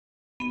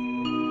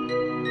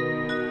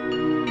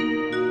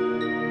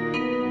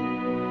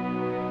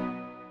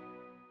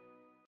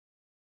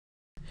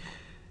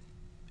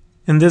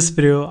In this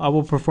video, I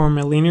will perform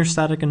a linear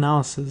static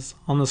analysis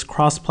on this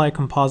cross-ply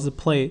composite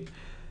plate.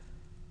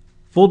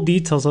 Full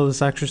details of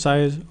this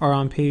exercise are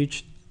on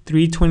page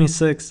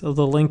 326 of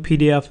the link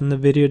PDF in the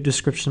video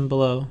description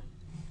below.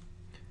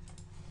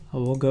 I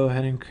will go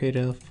ahead and create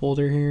a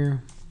folder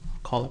here,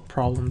 call it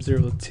problem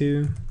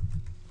 02,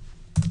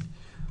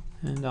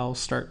 and I'll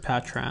start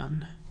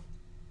Patran.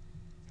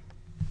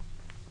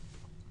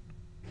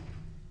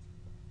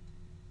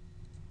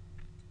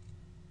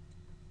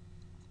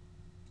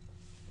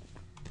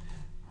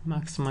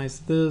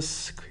 Maximize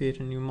this, create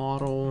a new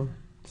model,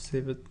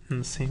 save it in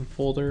the same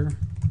folder.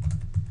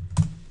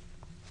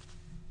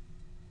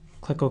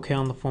 Click OK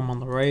on the form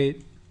on the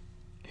right.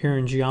 Here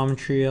in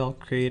geometry, I'll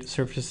create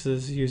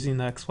surfaces using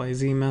the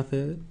XYZ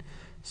method.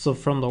 So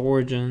from the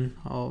origin,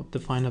 I'll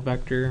define a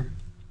vector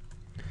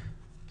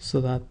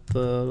so that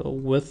the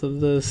width of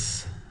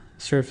this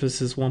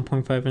surface is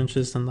 1.5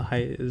 inches and the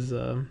height is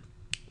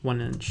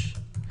 1 inch.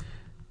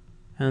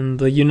 And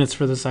the units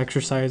for this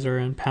exercise are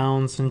in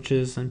pounds,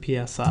 inches, and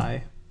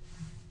PSI.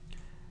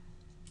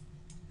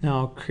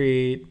 Now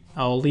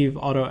I'll leave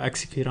auto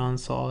execute on,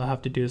 so all I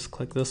have to do is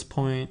click this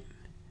point,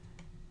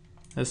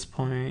 and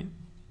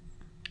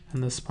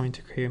this point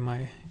to create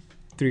my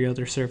 3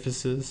 other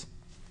surfaces.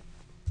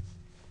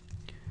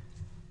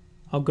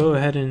 I'll go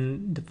ahead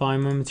and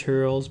define my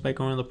materials by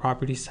going to the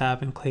Properties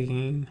tab and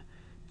clicking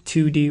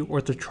 2D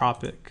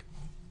orthotropic.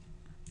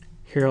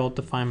 Here I'll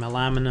define my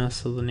lamina,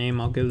 so the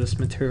name I'll give this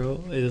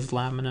material is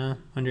lamina.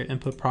 Under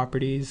Input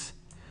Properties,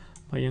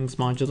 my Young's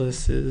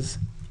modulus is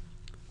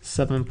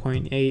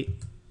 7.8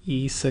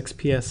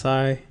 E6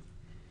 psi.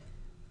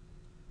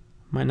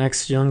 My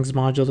next Young's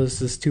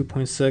modulus is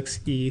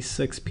 2.6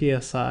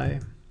 E6 psi.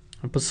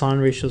 My Poisson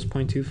ratio is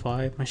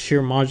 0.25. My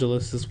shear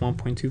modulus is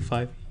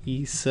 1.25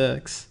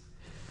 E6.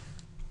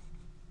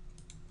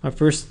 My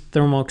first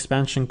thermal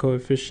expansion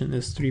coefficient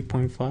is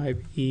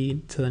 3.5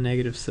 E to the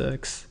negative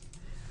 6.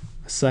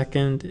 My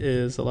second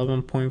is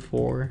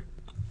 11.4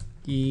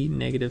 E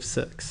negative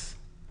 6.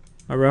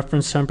 My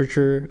reference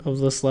temperature of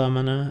this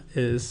lamina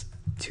is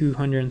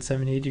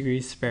 270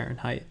 degrees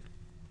Fahrenheit.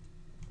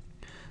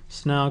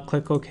 So now I'll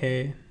click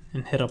OK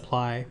and hit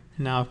apply.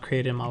 And now I've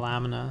created my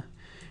lamina.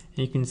 And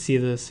you can see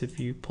this if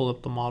you pull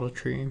up the model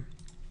tree.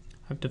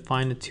 I've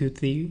defined a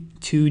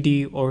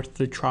 2D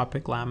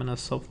orthotropic lamina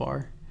so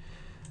far.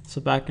 So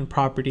back in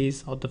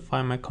Properties, I'll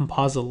define my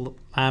composite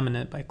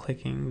laminate by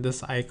clicking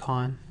this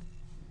icon.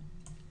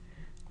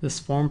 This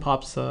form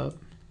pops up.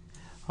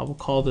 I will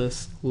call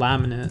this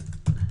laminate.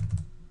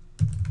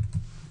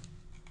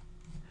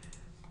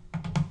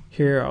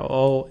 Here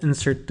I'll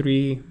insert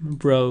 3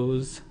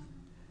 rows.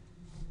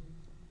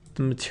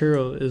 The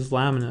material is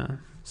lamina,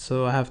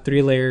 so I have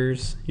 3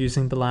 layers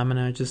using the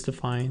lamina I just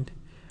defined.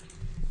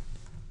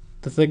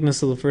 The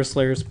thickness of the first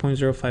layer is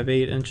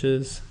 0.058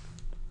 inches.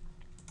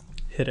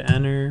 Hit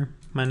enter.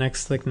 My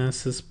next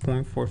thickness is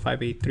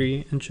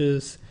 0.4583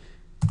 inches.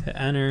 Hit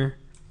enter.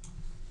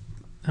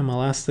 And my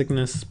last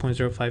thickness is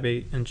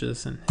 0.058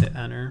 inches and hit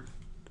enter.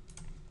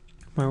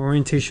 My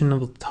orientation of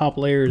the top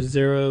layer is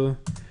 0.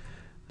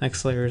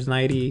 Next layer is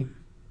 90.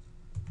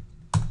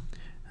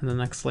 And the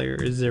next layer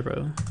is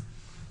 0.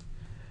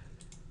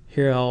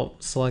 Here I'll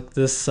select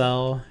this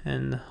cell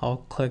and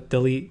I'll click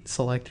delete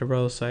select a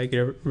row so I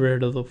get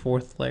rid of the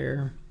 4th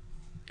layer.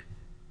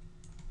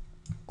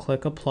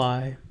 Click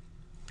apply.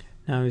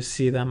 Now you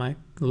see that my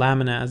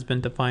lamina has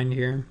been defined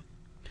here.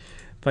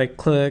 If I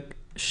click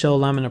show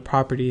lamina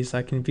properties,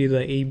 I can view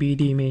the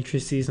ABD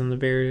matrices and the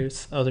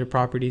various other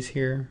properties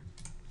here.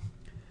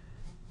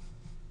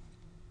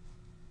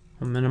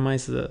 I'll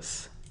minimize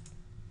this.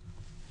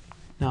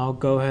 Now I'll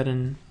go ahead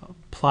and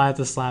apply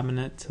this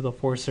laminate to the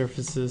 4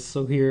 surfaces.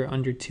 So here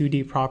under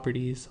 2D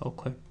properties, I'll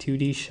click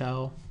 2D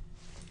shell,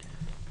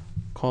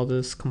 call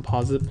this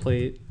composite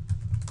plate.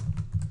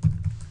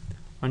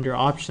 Under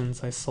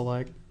options, I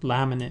select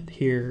laminate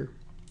here.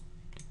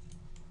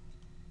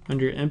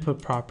 Under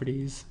input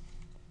properties,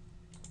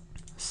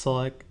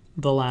 select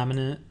the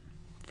laminate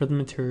for the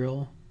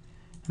material,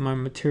 and my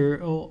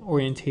material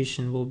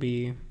orientation will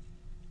be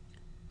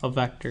a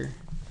vector.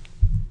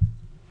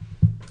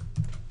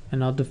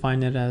 And I'll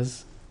define it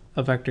as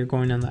a vector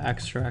going in the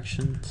x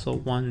direction, so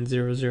 1,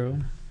 0, 0.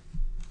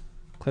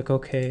 Click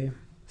OK,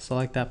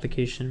 select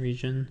application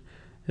region.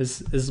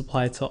 This is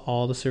applied to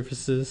all the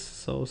surfaces,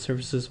 so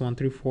surfaces 1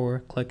 through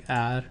 4, click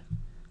add,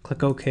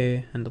 click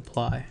OK, and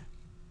apply.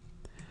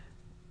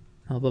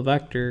 Now the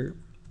vector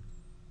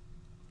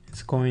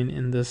is going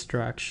in this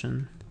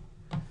direction.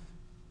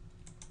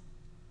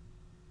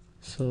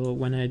 So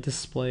when I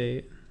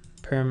display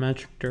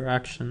parametric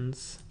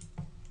directions,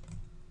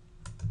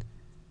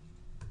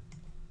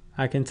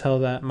 I can tell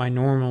that my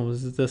normal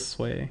is this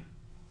way.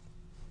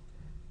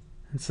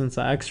 And since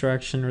the x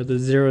direction or the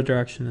 0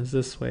 direction is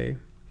this way,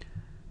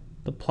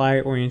 the ply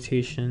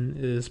orientation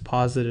is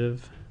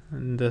positive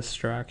in this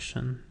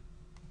direction.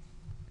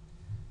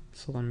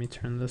 So let me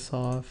turn this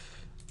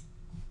off.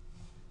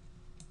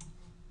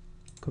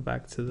 Go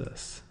back to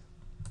this.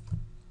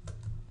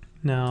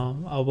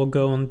 Now I will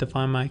go and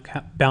define my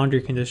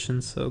boundary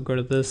conditions. So go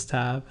to this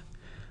tab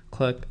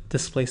click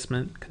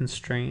displacement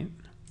constraint.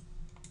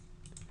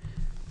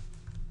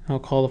 I'll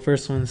call the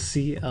first one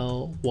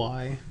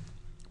CLY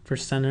for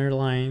center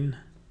line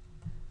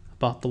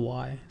about the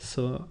Y.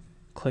 So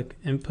click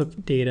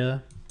input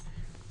data.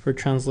 For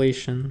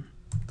translation,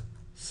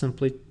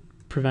 simply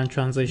prevent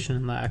translation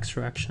in the X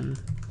direction.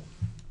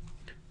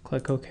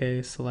 Click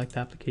OK, select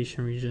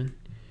application region.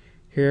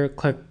 Here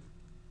click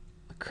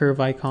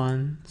curve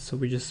icon, so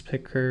we just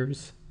pick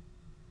curves.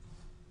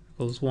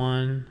 Goes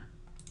one,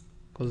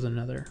 goes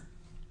another.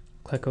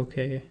 Click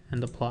OK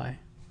and apply.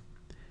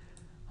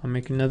 I'll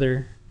make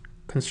another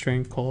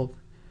constraint called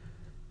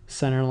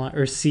center line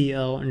or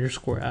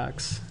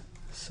CL_X.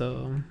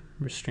 So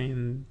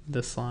restrain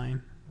this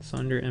line. So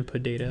under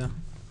input data,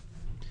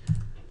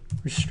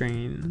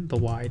 restrain the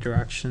Y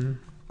direction.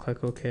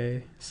 Click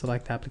OK,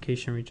 select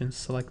application region,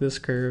 select this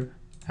curve,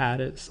 add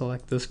it,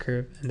 select this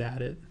curve and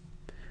add it.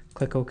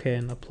 Click OK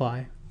and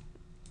apply.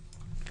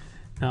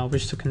 Now I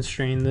wish to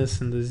constrain this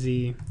in the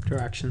Z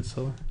direction,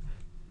 so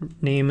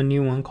name a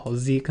new one called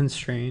Z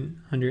constraint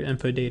under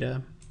input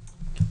data.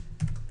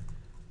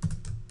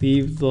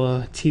 Leave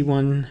the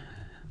T1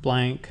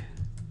 blank,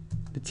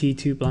 the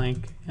T2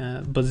 blank,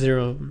 but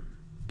 0,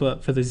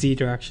 but for the Z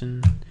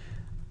direction,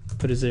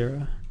 put a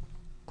 0.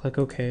 Click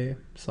OK,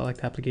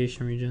 select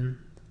application region,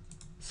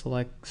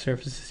 select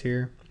surfaces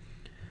here,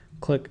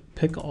 click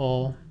pick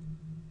all.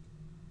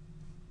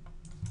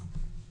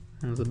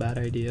 That was a bad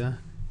idea.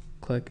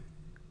 Click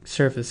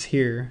surface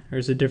here.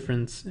 There's a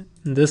difference.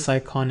 This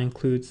icon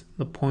includes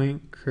the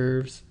point,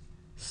 curves,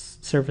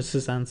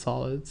 surfaces, and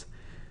solids.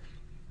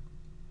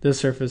 This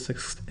surface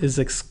is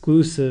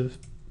exclusive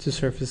to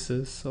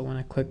surfaces. So when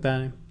I click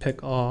that and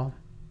pick all,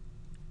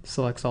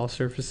 selects all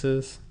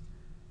surfaces,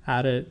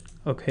 add it,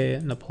 OK,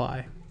 and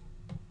apply.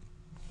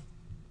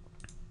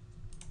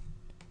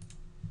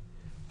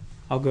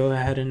 I'll go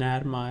ahead and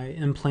add my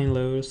in-plane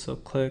load. So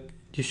click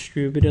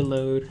distributed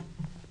load.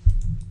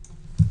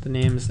 The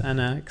name is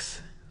NX.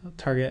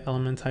 Target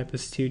element type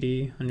is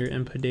 2D under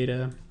input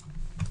data.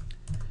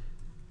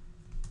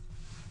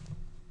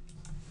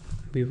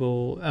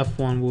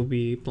 F1 will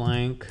be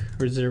blank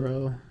or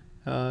 0.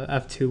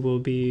 F2 will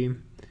be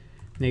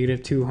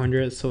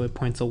 -200, so it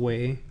points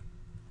away.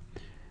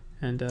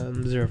 And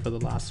 0 for the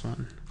last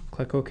one.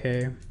 Click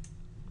OK.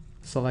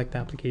 Select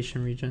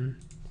application region.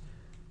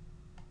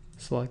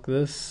 Select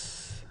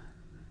this.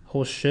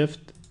 Hold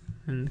shift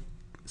and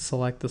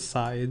select the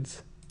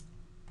sides.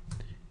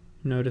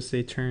 Notice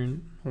they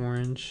turn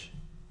orange.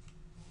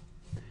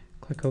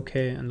 Click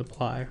OK and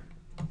apply.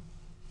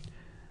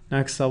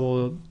 Next I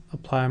will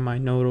apply my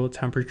nodal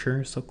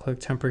temperature, so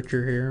click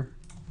temperature here.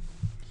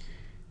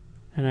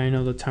 And I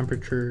know the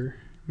temperature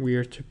we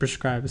are to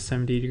prescribe is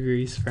 70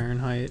 degrees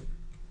Fahrenheit.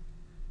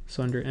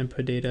 So under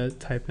input data,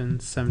 type in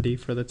 70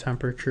 for the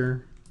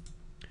temperature.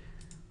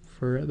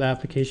 For the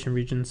application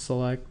region,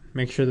 select,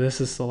 make sure this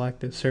is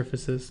selected,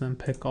 surfaces, then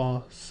pick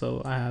all.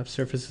 So I have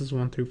surfaces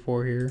 1 through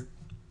 4 here.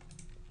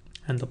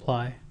 And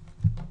apply.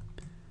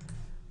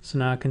 So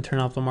now I can turn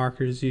off the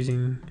markers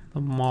using the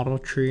model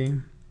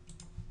tree.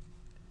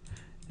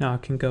 Now I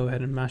can go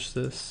ahead and mesh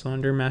this. So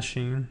under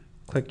meshing,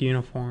 click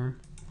uniform.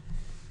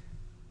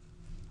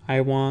 I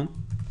want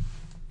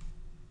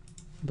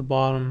the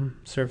bottom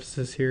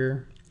surfaces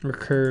here, or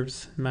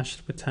curves,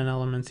 meshed with 10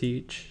 elements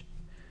each.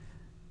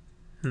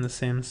 And the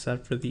same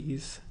set for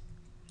these.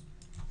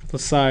 The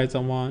sides, I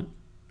want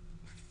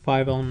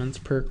 5 elements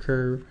per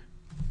curve.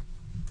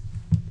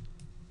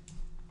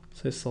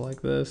 So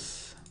select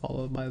this,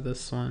 followed by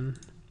this one,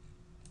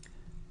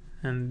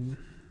 and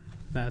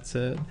that's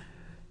it.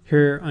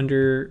 Here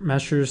under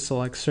measures,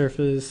 select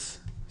surface,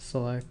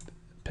 select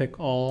pick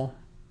all,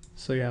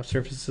 so you have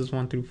surfaces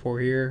 1 through 4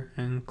 here,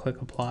 and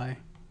click apply.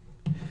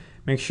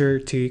 Make sure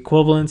to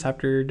equivalence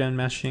after you're done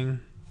meshing.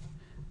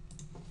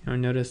 You'll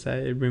notice that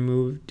it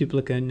removed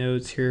duplicate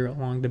nodes here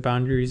along the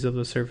boundaries of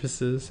the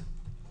surfaces.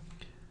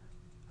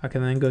 I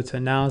can then go to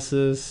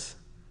analysis,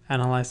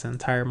 analyze the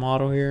entire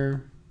model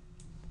here.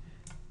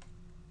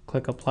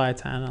 Click apply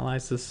to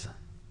analyze this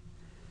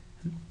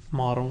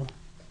model.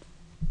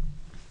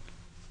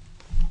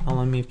 Now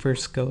let me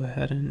first go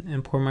ahead and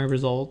import my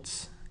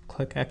results.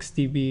 Click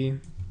XDB,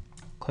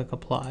 click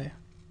apply.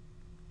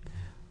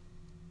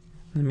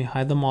 Let me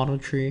hide the model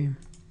tree,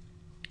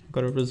 go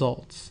to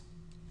results.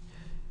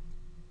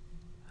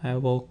 I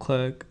will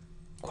click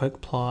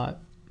quick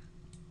plot,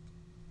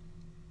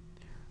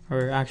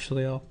 or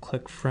actually I'll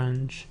click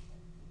fringe.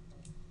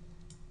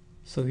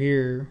 So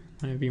here,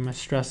 going to be my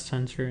stress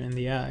tensor in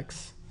the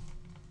X.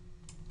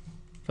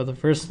 For the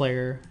first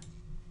layer,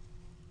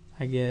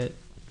 I get,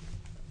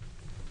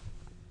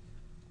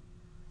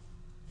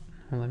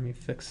 well, let me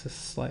fix this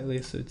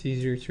slightly so it's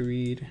easier to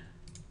read.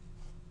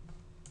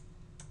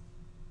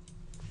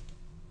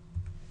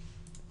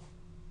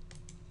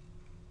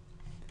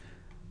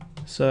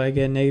 So I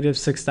get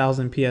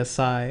 -6,000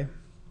 psi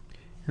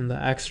in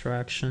the X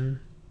direction.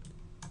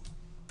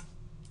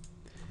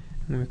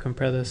 And we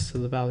compare this to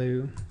the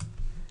value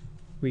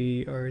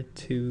we are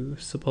to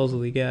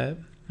supposedly get.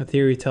 The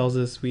theory tells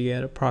us we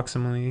get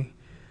approximately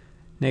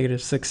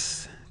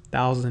 -6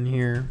 1000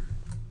 here.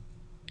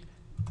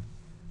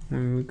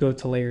 When we go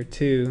to layer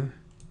 2,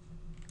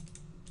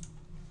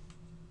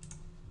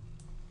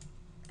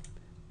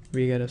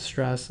 we get a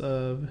stress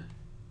of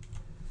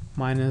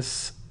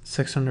minus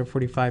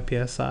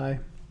 645 psi.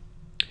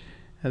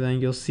 And then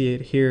you'll see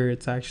it here,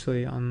 it's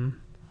actually on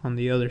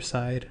the other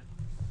side.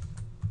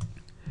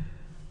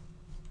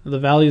 The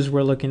values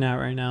we're looking at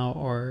right now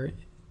are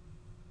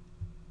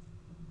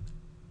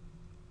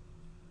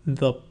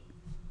the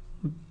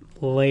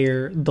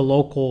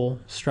local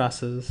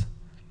stresses.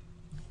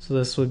 So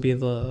this would be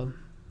the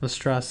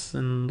stress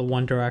in the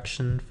one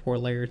direction for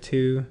layer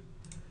 2,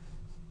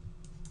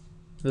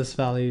 this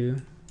value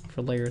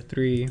for layer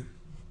 3,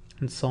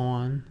 and so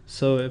on.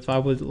 So if I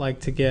would like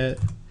to get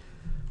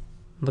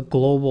the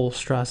global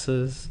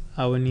stresses,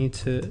 I would need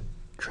to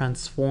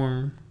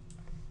transform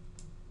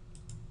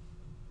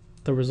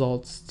the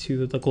results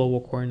to the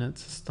global coordinate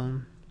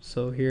system.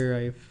 So here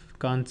I've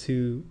gone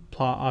to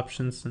plot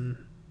options and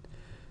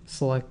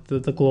select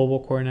the global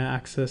coordinate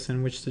axis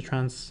in which to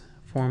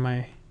transform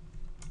my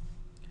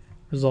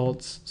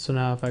results. So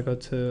now if I go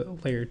to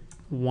layer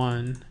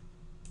 1,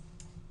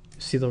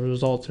 you see the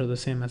results are the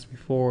same as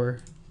before,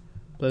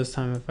 but this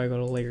time if I go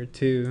to layer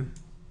 2,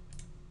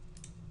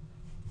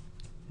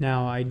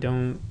 now I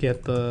don't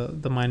get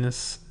the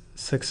minus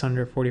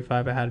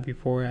 645 I had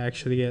before. I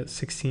actually get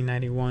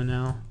 1691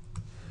 now.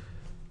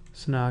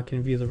 So now I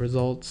can view the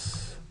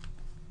results.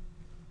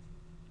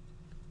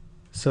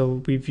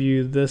 So we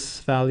view this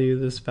value,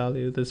 this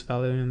value, this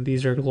value, and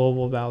these are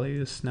global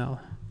values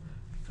now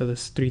for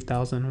this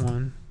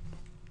 3001.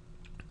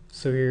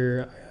 So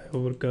here I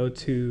would go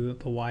to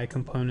the Y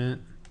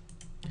component,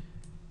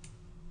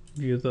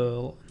 view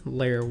the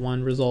layer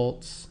 1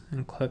 results,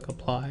 and click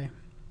apply.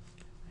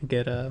 I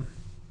get a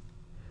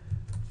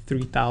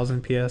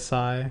 3000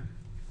 psi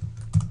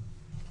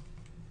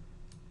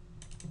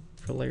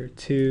for layer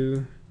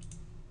 2.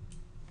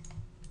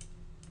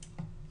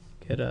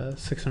 Get a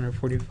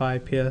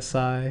 645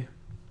 psi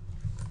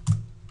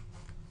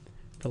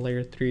for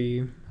layer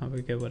 3. I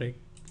would get what I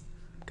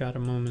got a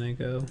moment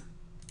ago,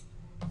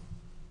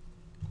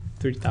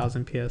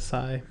 3000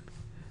 psi.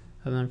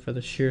 And then for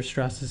the shear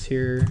stresses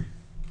here,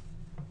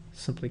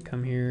 simply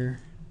come here,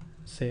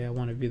 say I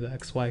want to view the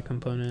XY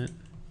component,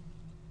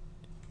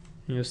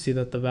 and you'll see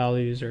that the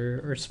values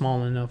are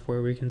small enough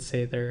where we can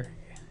say they're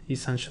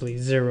essentially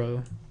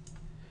 0.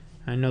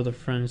 I know the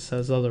fringe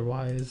says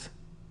otherwise.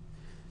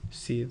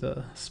 See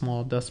the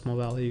small decimal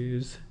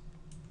values,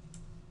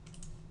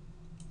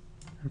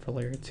 and for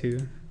layer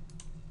 2,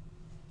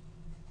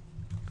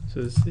 so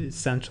it's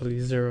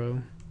essentially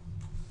 0.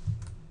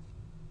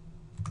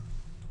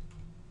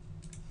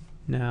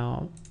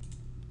 Now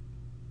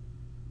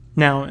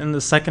in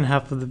the second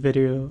half of the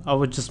video, I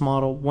would just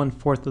model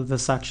 1/4 of the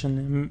section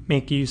and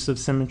make use of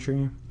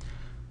symmetry.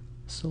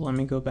 So let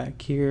me go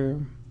back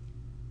here,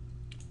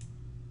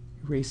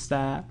 erase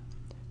that,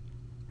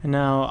 and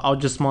now I'll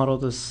just model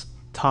this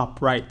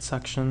top right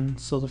section.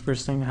 So the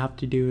first thing I have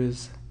to do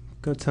is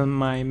go to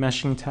my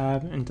meshing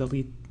tab and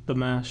delete the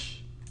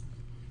mesh.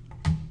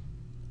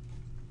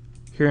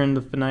 Here in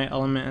the finite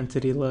element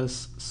entity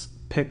list,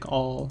 pick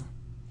all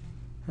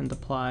and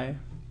apply.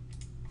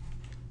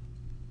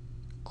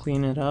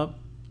 Clean it up,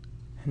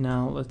 and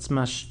now let's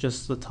mesh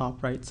just the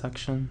top right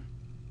section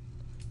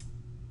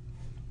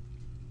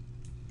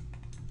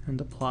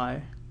and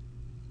apply.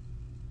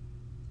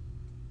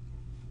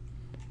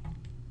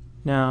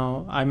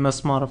 Now I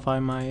must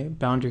modify my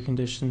boundary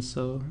conditions,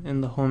 so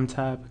in the home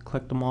tab,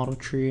 click the model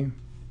tree.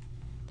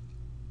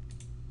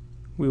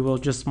 We will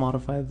just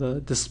modify the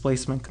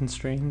displacement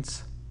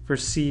constraints for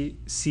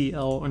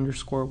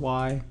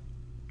CL_Y.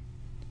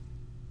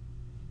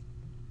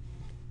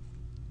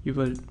 You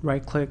would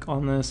right click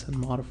on this and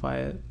modify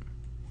it.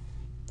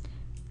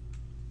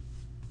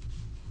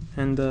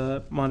 And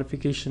the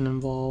modification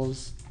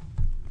involves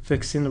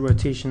fixing the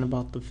rotation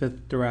about the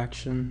 5th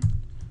direction,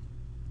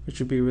 which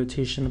would be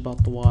rotation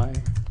about the Y.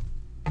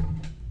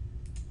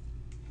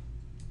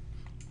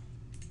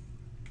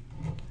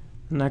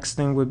 The next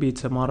thing would be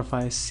to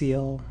modify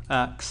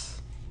CLX.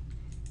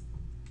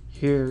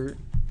 Here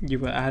you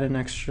would add an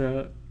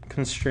extra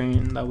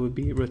constraint that would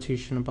be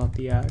rotation about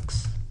the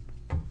X.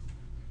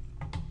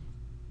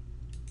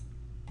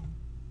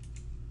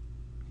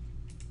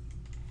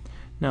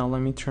 Now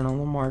let me turn on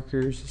the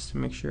markers just to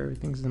make sure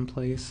everything's in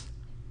place.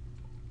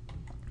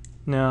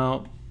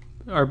 Now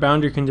our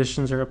boundary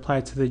conditions are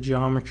applied to the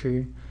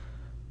geometry,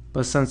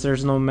 but since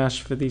there's no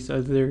mesh for these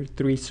other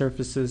 3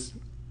 surfaces,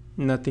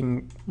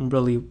 nothing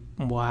really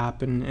will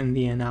happen in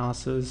the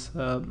analysis.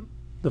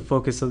 The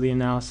focus of the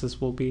analysis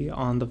will be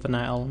on the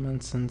finite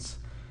element, since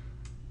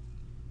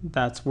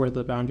that's where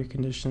the boundary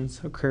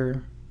conditions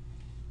occur.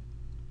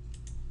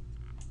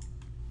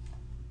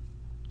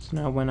 So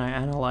now when I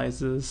analyze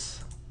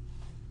this,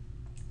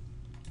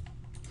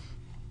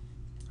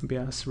 I'll be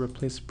asked to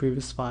replace the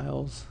previous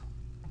files.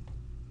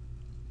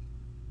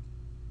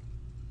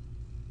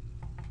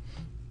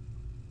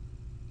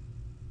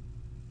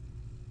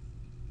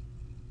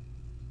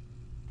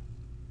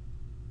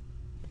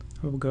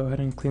 I will go ahead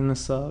and clean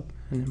this up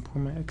and import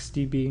my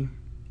XDB.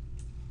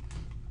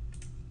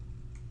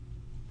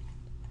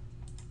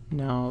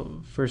 Now,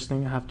 first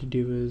thing I have to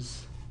do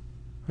is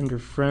under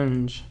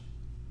fringe,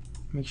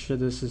 make sure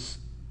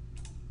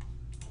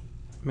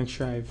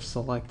I've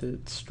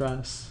selected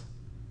stress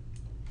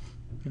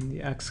in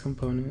the X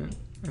component,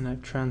 and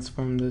I've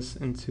transformed this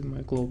into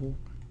my global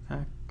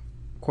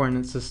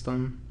coordinate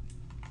system.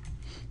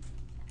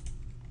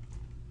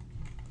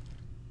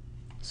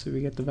 So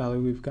we get the value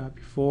we've got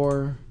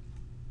before.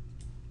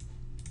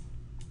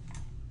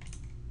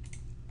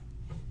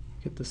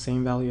 Get the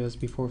same value as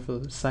before for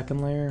the second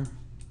layer.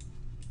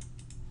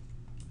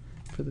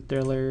 For the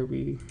third layer,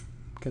 we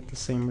get the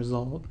same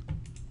result.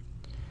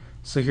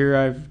 So here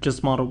I've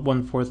just modeled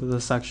 1/4 of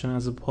the section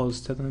as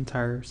opposed to the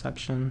entire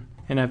section,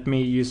 and I've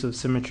made use of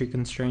symmetry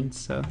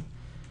constraints to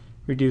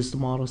reduce the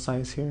model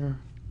size here.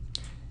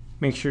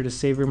 Make sure to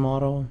save your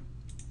model,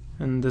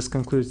 and this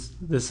concludes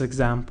this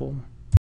example.